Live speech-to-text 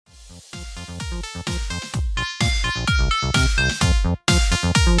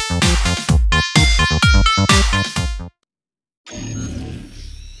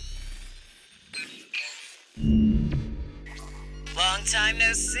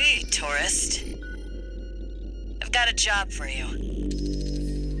see, tourist. I've got a job for you.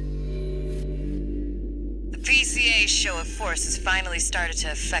 The PCA's show of force has finally started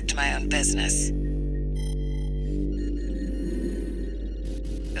to affect my own business.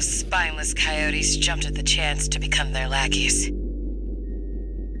 Those spineless coyotes jumped at the chance to become their lackeys.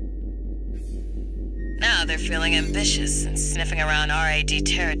 Now they're feeling ambitious and sniffing around RAD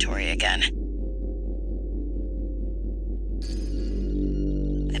territory again.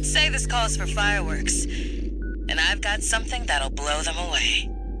 I'd say this calls for fireworks, and I've got something that'll blow them away.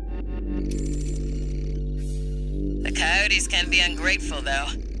 The coyotes can be ungrateful, though.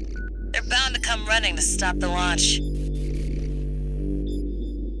 They're bound to come running to stop the launch.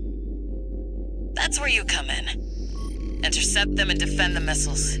 That's where you come in. Intercept them and defend the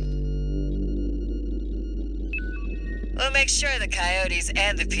missiles. We'll make sure the coyotes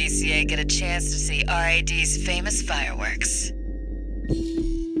and the PCA get a chance to see RAD's famous fireworks.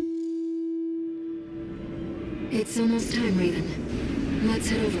 It's almost time, Raven. Let's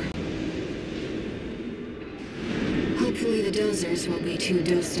head over. Hopefully the dozers won't be too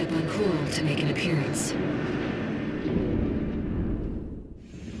dosed up on coral to make an appearance.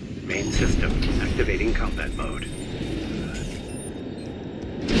 Main system activating combat mode.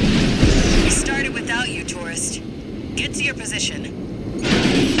 We started without you, tourist. Get to your position.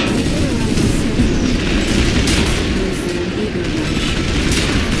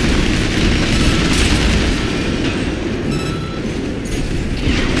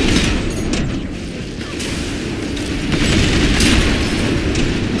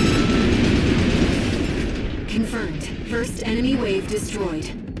 Confirmed. First enemy wave destroyed.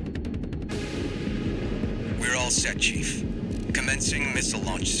 We're all set, Chief. Commencing missile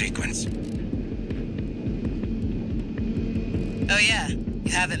launch sequence. Oh yeah,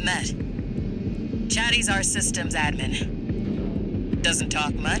 you haven't met. Chatty's our systems admin. Doesn't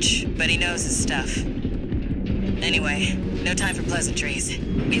talk much, but he knows his stuff. Anyway, no time for pleasantries.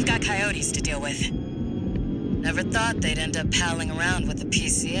 We've got coyotes to deal with. Never thought they'd end up palling around with the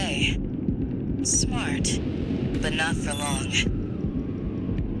PCA. Smart, but not for long.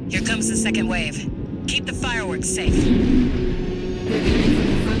 Here comes the second wave. Keep the fireworks safe. They're coming from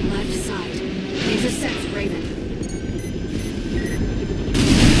the front left side. Intercept, Raven.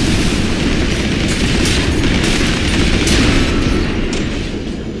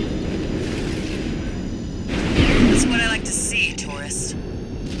 That's what I like to see, tourist.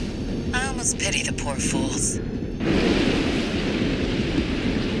 I almost pity the poor fools.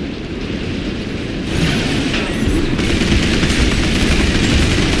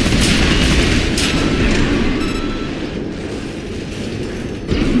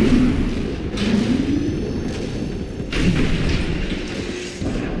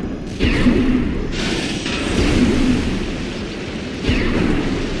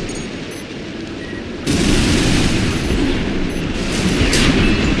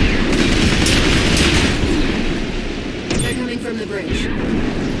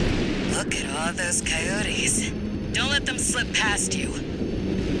 Look at all those coyotes. Don't let them slip past you.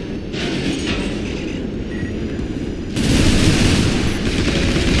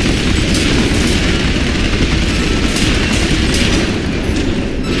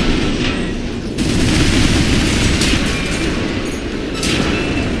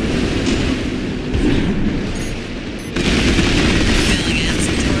 Feeling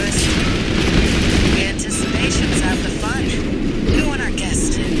antsy, tourist? Anticipation's half the fun. We want our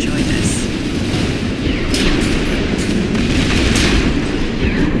guests to enjoy this.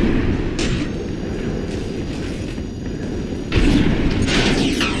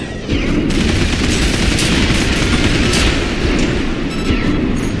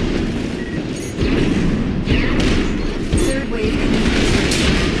 Third wave coming.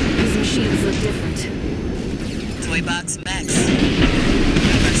 These machines look different. Toy box mechs.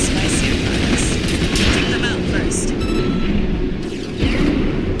 One of our spicier products. Take them out first.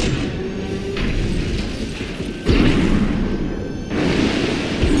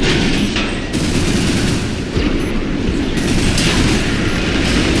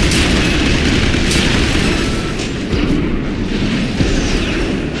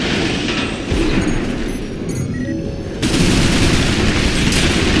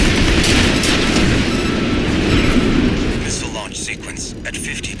 Missile launch sequence at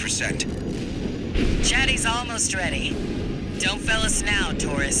 50%. Chatty's almost ready. Don't fail us now,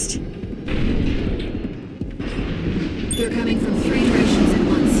 tourist. They're coming from three directions at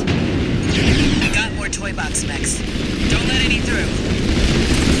once. We got more toy box mechs. Don't let any through.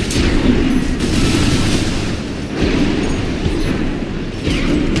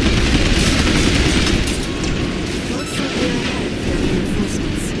 Looks like we're ahead of their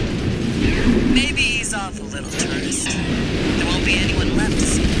reinforcements. off a little, tourist. There won't be anyone left to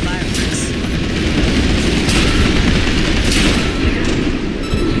see the fireworks.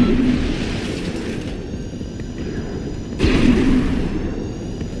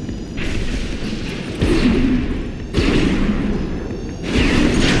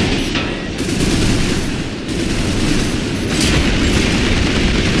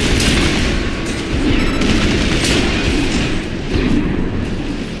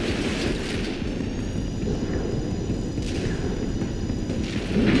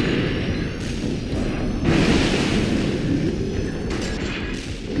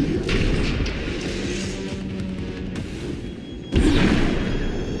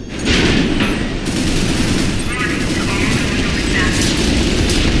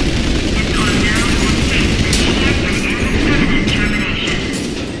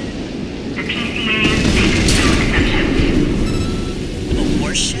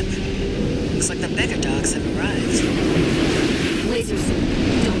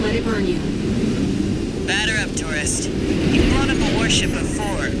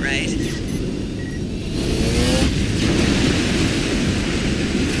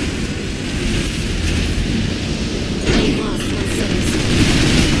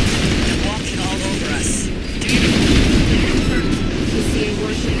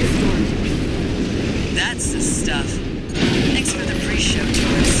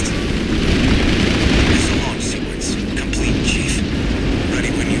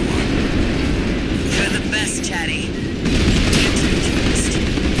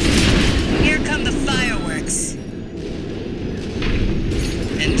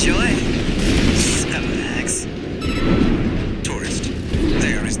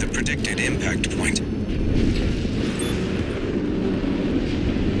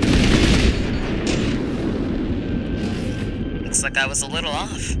 I was a little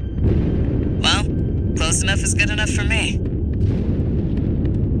off. Well, close enough is good enough for me.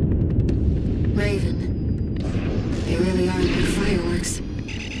 Raven, they really are new fireworks.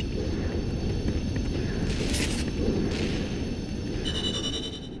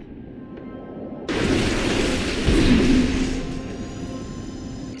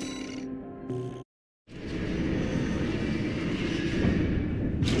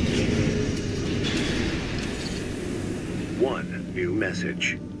 New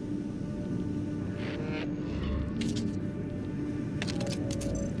message.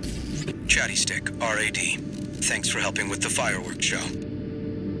 Chatty Stick, RAD. Thanks for helping with the fireworks show.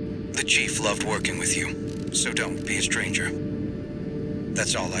 The Chief loved working with you, so don't be a stranger.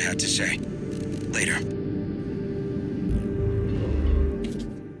 That's all I had to say. Later.